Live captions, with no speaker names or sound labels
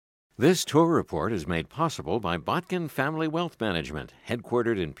This tour report is made possible by Botkin Family Wealth Management,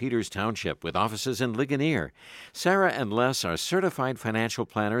 headquartered in Peters Township with offices in Ligonier. Sarah and Les are certified financial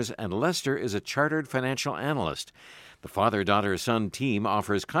planners, and Lester is a chartered financial analyst. The father-daughter-son team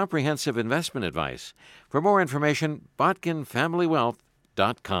offers comprehensive investment advice. For more information,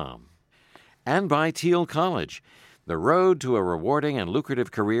 botkinfamilywealth.com. And by Thiel College. The road to a rewarding and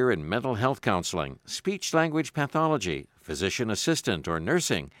lucrative career in mental health counseling, speech-language pathology, physician assistant, or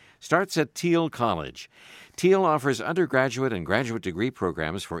nursing starts at Thiel College. Thiel offers undergraduate and graduate degree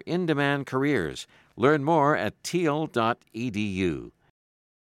programs for in-demand careers. Learn more at thiel.edu.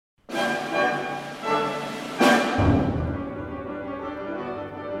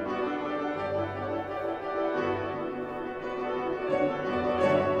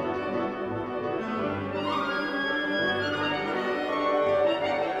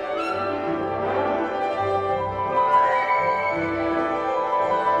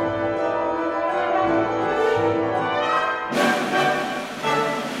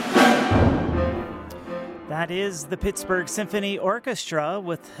 That is the Pittsburgh Symphony Orchestra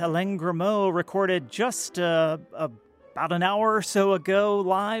with Helene Grimaud, recorded just about an hour or so ago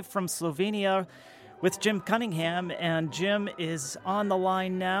live from Slovenia with Jim Cunningham. And Jim is on the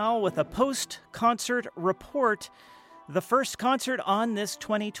line now with a post-concert report, the first concert on this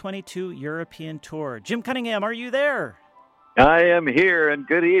 2022 European tour. Jim Cunningham, are you there? I am here, and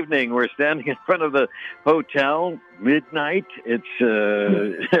good evening. We're standing in front of the hotel, midnight. It's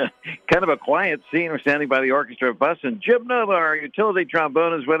kind of a quiet scene. We're standing by the orchestra bus, and Jim Nova, our utility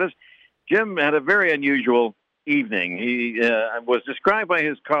trombone, is with us. Jim had a very unusual evening. He was described by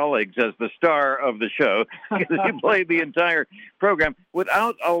his colleagues as the star of the show because he played the entire program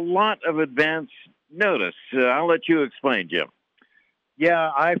without a lot of advance notice. I'll let you explain, Jim.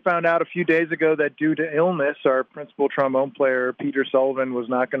 Yeah, I found out a few days ago that due to illness, our principal trombone player, Peter Sullivan, was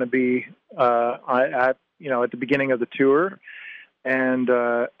not going to be at the beginning of the tour. And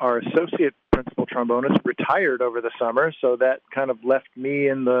our associate principal trombonist retired over the summer, so that kind of left me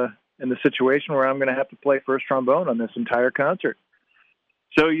in the situation where I'm going to have to play first trombone on this entire concert.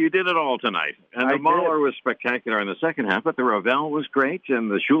 So you did it all tonight. And the Mahler was spectacular in the second half, but the Ravel was great, and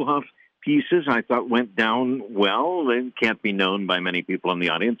the Schulhoff pieces I thought went down well. It can't be known by many people in the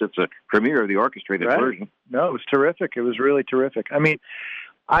audience. It's a premiere of the orchestrated version. No, it was terrific. It was really terrific. I mean,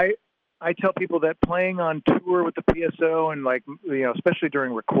 I tell people that playing on tour with the PSO and especially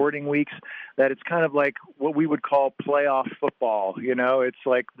during recording weeks, that it's kind of like what we would call playoff football. It's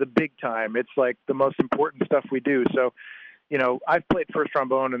like the big time. It's like the most important stuff we do. So, I've played first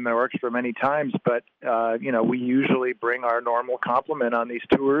trombone in the orchestra many times, but, we usually bring our normal complement on these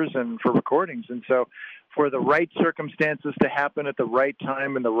tours and for recordings. And so for the right circumstances to happen at the right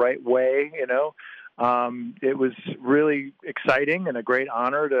time in the right way, it was really exciting and a great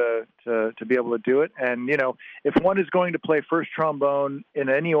honor to be able to do it. And, if one is going to play first trombone in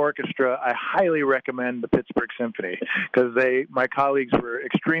any orchestra, I highly recommend the Pittsburgh Symphony because my colleagues were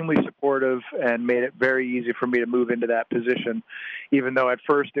extremely supportive and made it very easy for me to move into that position, even though at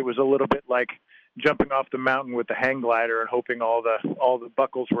first it was a little bit like jumping off the mountain with the hang glider and hoping all the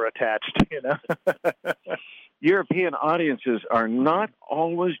buckles were attached, European audiences are not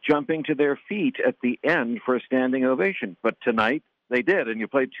always jumping to their feet at the end for a standing ovation, but tonight they did, and you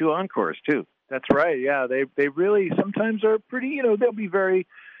played two encores too. That's right. Yeah, they really sometimes are pretty. They'll be very,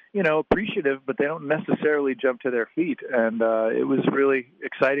 appreciative, but they don't necessarily jump to their feet, and it was really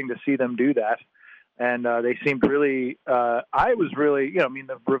exciting to see them do that. And they seemed really, I was really,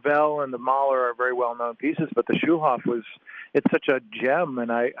 the Ravel and the Mahler are very well-known pieces, but the Schulhoff it's such a gem,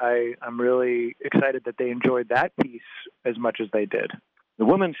 and I'm really excited that they enjoyed that piece as much as they did. The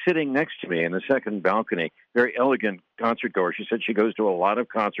woman sitting next to me in the second balcony, very elegant concert goer, she said she goes to a lot of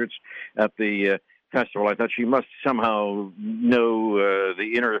concerts at the festival. I thought she must somehow know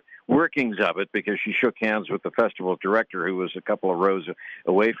the inner workings of it because she shook hands with the festival director who was a couple of rows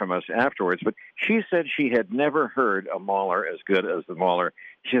away from us afterwards. But she said she had never heard a Mahler as good as the Mahler.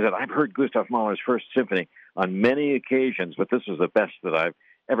 She said, I've heard Gustav Mahler's First Symphony on many occasions, but this is the best that I've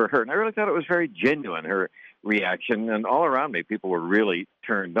ever heard. And I really thought it was very genuine, her reaction. And all around me, people were really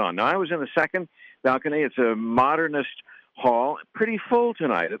turned on. Now, I was in the second balcony. It's a modernist hall, pretty full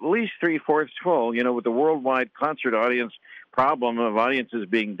tonight, at least 3/4 full. With the worldwide concert audience problem of audiences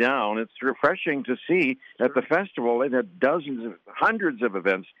being down, it's refreshing to see at the festival. They've had hundreds of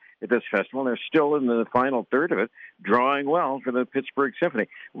events at this festival, and they're still in the final third of it, drawing well for the Pittsburgh Symphony.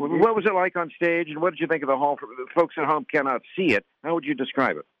 What was it like on stage, and what did you think of the hall? For the folks at home cannot see it. How would you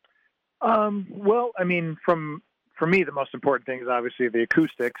describe it? Well, I mean, for me, the most important thing is obviously the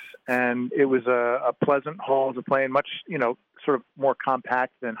acoustics, and it was a pleasant hall to play in, much, sort of more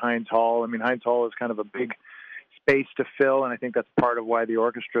compact than Heinz Hall. I mean, Heinz Hall is kind of a big space to fill, and I think that's part of why the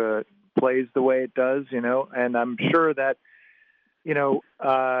orchestra plays the way it does, and I'm sure that,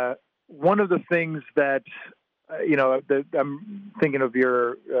 one of the things that, I'm thinking of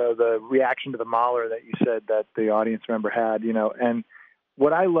the reaction to the Mahler that you said that the audience member had, and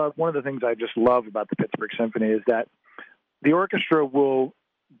what I love, one of the things I just love about the Pittsburgh Symphony is that the orchestra will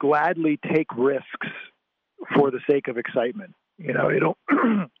gladly take risks for the sake of excitement.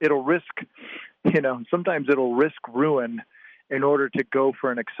 It'll risk, sometimes it'll risk ruin in order to go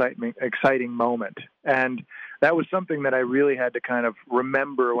for an exciting moment. And that was something that I really had to kind of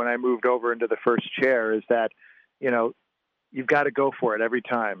remember when I moved over into the first chair, is that, you've got to go for it every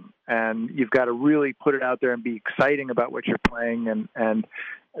time. And you've got to really put it out there and be exciting about what you're playing, and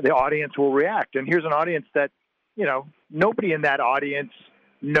the audience will react. And here's an audience that, nobody in that audience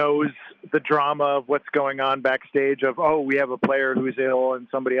knows the drama of what's going on backstage of, oh, we have a player who's ill and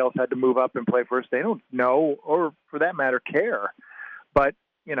somebody else had to move up and play first. They don't know, or for that matter, care. But,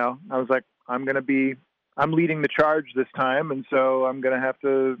 I was like, I'm leading the charge this time, and so I'm going to have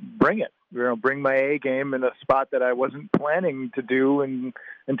to bring it, bring my A game in a spot that I wasn't planning to do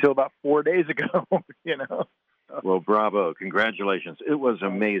until about 4 days ago, Well, bravo. Congratulations. It was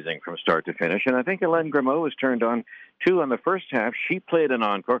amazing from start to finish. And I think Helene Grimaud was turned on, too, on the first half. She played an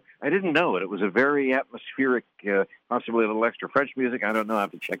encore. I didn't know it. It was a very atmospheric, possibly a little extra French music. I don't know. I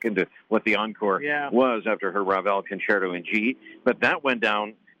have to check into what the encore was after her Ravel Concerto in G. But that went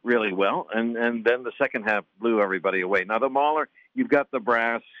down really well. And then the second half blew everybody away. Now, the Mahler, you've got the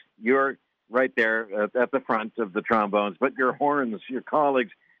brass. You're right there at the front of the trombones. But your horns, your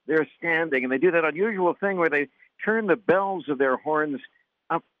colleagues, they're standing. And they do that unusual thing where they turn the bells of their horns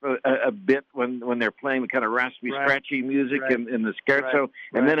up a bit when they're playing the kind of raspy, scratchy music in the scherzo.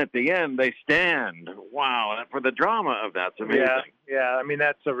 And then at the end, they stand. Wow. For the drama of that's amazing. Yeah. I mean,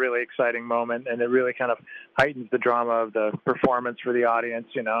 that's a really exciting moment, and it really kind of heightens the drama of the performance for the audience.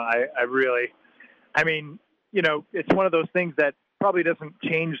 It's one of those things that probably doesn't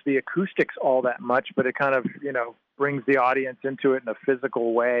change the acoustics all that much, but it kind of, brings the audience into it in a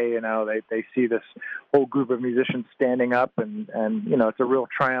physical way. They see this whole group of musicians standing up, and it's a real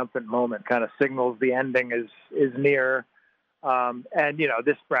triumphant moment, kind of signals the ending is near.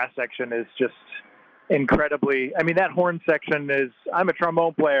 This brass section is just incredibly, that horn section is, I'm a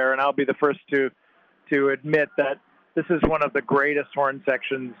trombone player, and I'll be the first to admit that this is one of the greatest horn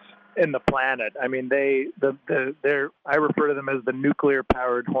sections in the planet. I mean, I refer to them as the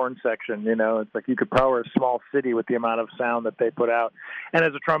nuclear-powered horn section. It's like you could power a small city with the amount of sound that they put out. And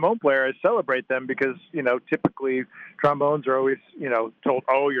as a trombone player, I celebrate them because, typically trombones are always, told,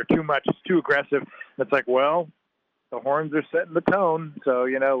 oh, you're too much, it's too aggressive. And it's like, well, the horns are setting the tone, so,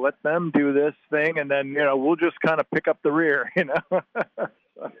 let them do this thing, and then, we'll just kind of pick up the rear,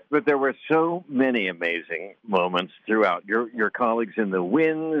 But there were so many amazing moments throughout. Your colleagues in the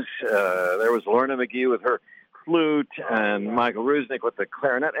winds. There was Lorna McGee with her flute, and Michael Rusnick with the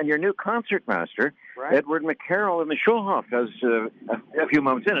clarinet, and your new concertmaster, Edward McCarroll, in the Schulhoff, has a few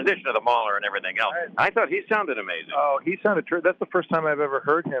moments in addition to the Mahler and everything else. I thought he sounded amazing. Oh, he sounded terrific. That's the first time I've ever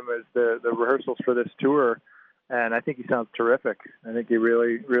heard him as the rehearsals for this tour, and I think he sounds terrific. I think he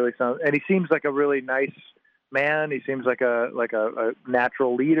really, really sounds, and he seems like a really nice man. He seems like a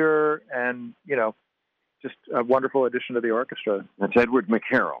natural leader, and just a wonderful addition to the orchestra. That's Edward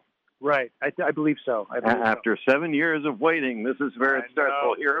McCarroll. Right, I believe so. After 7 years of waiting, this is where it starts.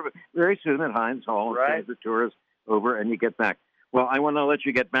 We'll hear very soon at Heinz Hall. Right. The tour is over, and you get back. Well, I want to let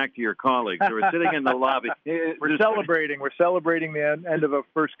you get back to your colleagues who are sitting in the lobby. We're celebrating. We're celebrating the end of a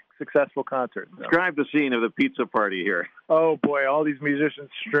first successful concert. Describe the scene of the pizza party here. Oh boy, all these musicians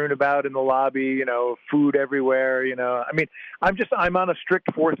strewn about in the lobby. Food everywhere. I'm on a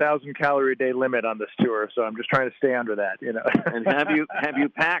strict 4,000 calorie a day limit on this tour, so I'm just trying to stay under that. And have you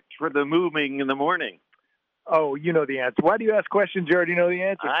packed for the moving in the morning? Oh, you know the answer. Why do you ask questions you already know the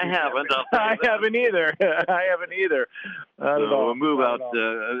answer? I haven't. I haven't either. We'll move out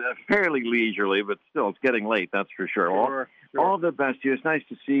fairly leisurely, but still, it's getting late, that's for sure. All the best to you. It's nice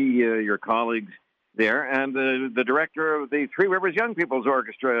to see your colleagues there, and the director of the Three Rivers Young People's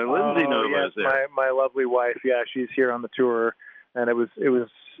Orchestra, Lindsay Nova, is there. My lovely wife. Yeah, she's here on the tour, and it was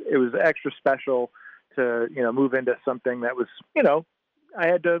extra special to move into something that was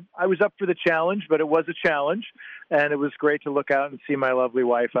I was up for the challenge, but it was a challenge, and it was great to look out and see my lovely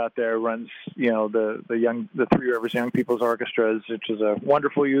wife out there runs, the Three Rivers Young People's Orchestra, which is a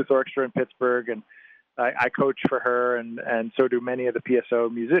wonderful youth orchestra in Pittsburgh, and I coach for her, and so do many of the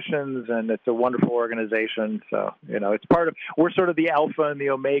PSO musicians, and it's a wonderful organization. So, it's we're sort of the alpha and the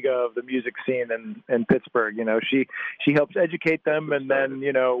omega of the music scene in Pittsburgh. She helps educate them, and then,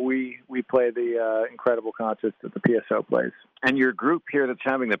 we play the incredible concerts that the PSO plays. And your group here that's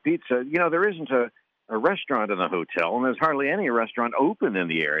having the pizza, there isn't a restaurant in the hotel, and there's hardly any restaurant open in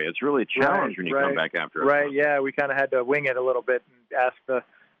the area. It's really a challenge when you come back after. Right, yeah, we kind of had to wing it a little bit and ask the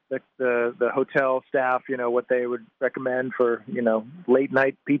hotel staff, what they would recommend for, late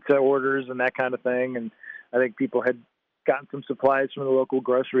night pizza orders and that kind of thing. And I think people had gotten some supplies from the local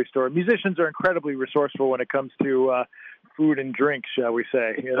grocery store. Musicians are incredibly resourceful when it comes to food and drink, shall we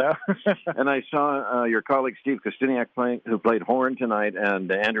say, And I saw your colleague Steve Kosteniak who played horn tonight,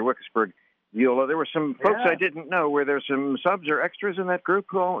 and Andrew Wickersberg viola. There were some folks I didn't know. Were there some subs or extras in that group?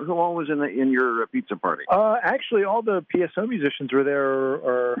 Who all was in your pizza party? Actually, all the PSO musicians were there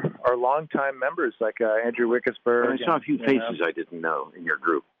are longtime members, like Andrew Wickersberg. And I saw a few faces I didn't know in your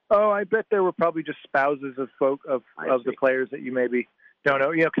group. Oh, I bet there were probably just spouses of the players that you maybe don't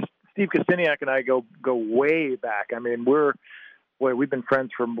know. Cause Steve Kosteniak and I go way back. I mean, we've been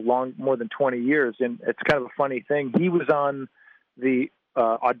friends for more than 20 years, and it's kind of a funny thing. He was on the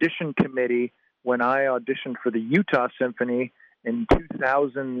audition committee when I auditioned for the Utah Symphony in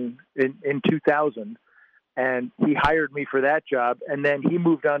 2000, and he hired me for that job, and then he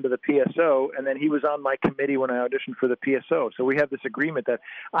moved on to the PSO, and then he was on my committee when I auditioned for the PSO. So we have this agreement that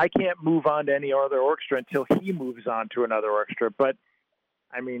I can't move on to any other orchestra until he moves on to another orchestra. But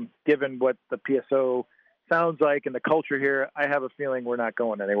I mean, given what the PSO sounds like and the culture here, I have a feeling we're not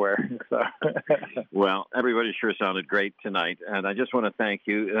going anywhere. So. Well, everybody sure sounded great tonight, and I just want to thank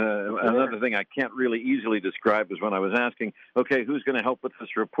you. Another thing I can't really easily describe is when I was asking, okay, who's going to help with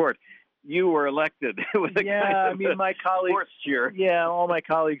this report? You were elected. My colleagues. Cheer. Yeah, all my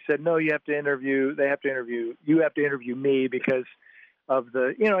colleagues said, no, you have to interview me because of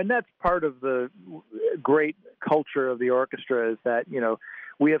the, and that's part of the great culture of the orchestra is that,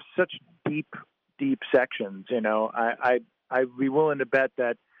 we have such deep sections. I'd be willing to bet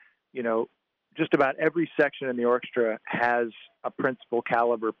that, just about every section in the orchestra has a principal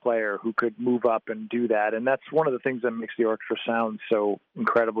caliber player who could move up and do that. And that's one of the things that makes the orchestra sound so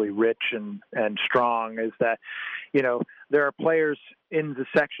incredibly rich and strong is that, there are players in the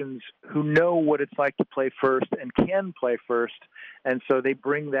sections who know what it's like to play first and can play first. And so they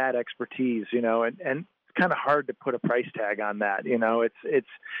bring that expertise, and it's kind of hard to put a price tag on that.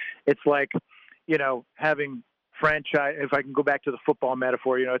 It's like, having franchise, if I can go back to the football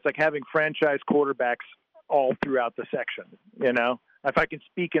metaphor, it's like having franchise quarterbacks all throughout the section, if I can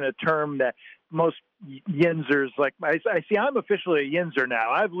speak in a term that most Yinzers, like I'm officially a Yinzer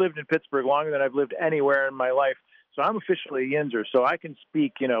now. I've lived in Pittsburgh longer than I've lived anywhere in my life. So I'm officially a Yinzer. So I can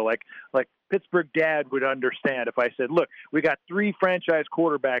speak, like Pittsburgh dad would understand if I said, look, we got 3 franchise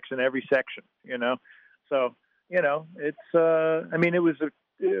quarterbacks in every section, So, it's, it was,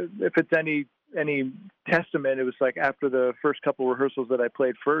 if it's any testament, it was like after the first couple rehearsals that I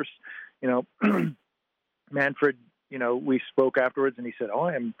played first, Manfred, we spoke afterwards and he said, oh,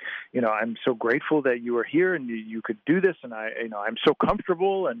 I'm so grateful that you were here and you could do this. And I'm so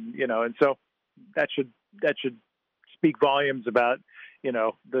comfortable and so that should speak volumes about,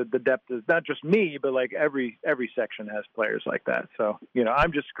 the depth is not just me, but like every section has players like that. So,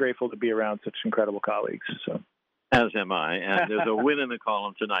 I'm just grateful to be around such incredible colleagues. So. As am I, and there's a win in the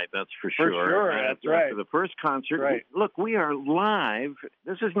column tonight, that's for sure. For sure, that's right. For the first concert, right. Look, we are live.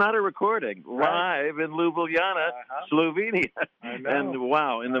 This is not a recording. Live in Ljubljana, Slovenia. I know. And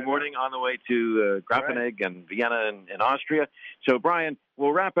wow, in the morning on the way to Grafenegg and Vienna in Austria. So, Brian,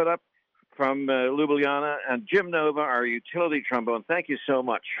 we'll wrap it up from Ljubljana. And Jim Nova, our utility trombone, thank you so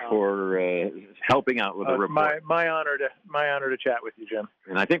much for helping out with the report. My honor to chat with you, Jim.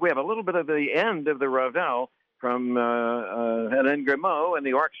 And I think we have a little bit of the end of the Ravel from Helene Grimaud and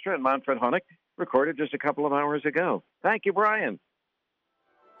the orchestra and Manfred Honeck, recorded just a couple of hours ago. Thank you, Brian.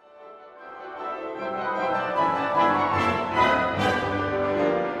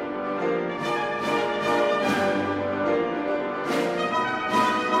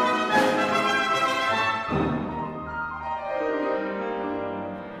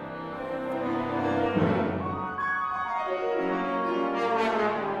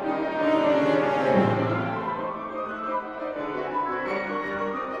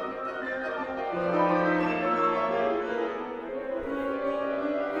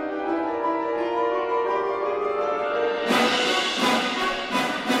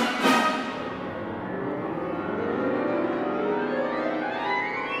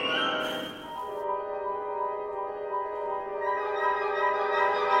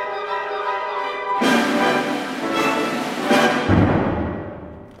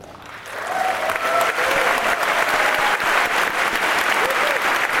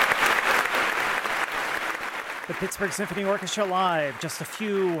 Pittsburgh Symphony Orchestra live just a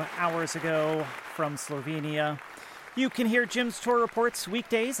few hours ago from Slovenia. You can hear Jim's tour reports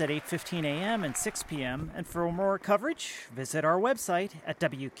weekdays at 8:15 a.m. and 6 p.m. And for more coverage, visit our website at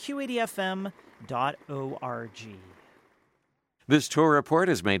wq80fm.org. This tour report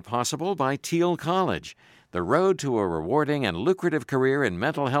is made possible by Thiel College. The road to a rewarding and lucrative career in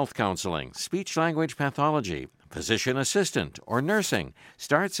mental health counseling, speech-language pathology, physician assistant, or nursing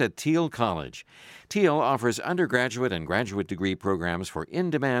starts at Thiel College. Thiel offers undergraduate and graduate degree programs for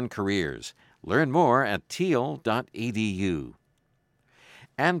in-demand careers. Learn more at thiel.edu.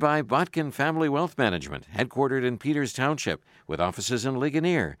 And by Botkin Family Wealth Management, headquartered in Peters Township, with offices in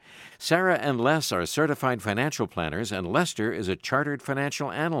Ligonier. Sarah and Les are certified financial planners, and Lester is a chartered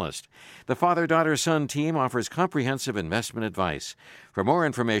financial analyst. The father-daughter-son team offers comprehensive investment advice. For more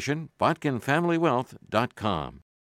information, botkinfamilywealth.com.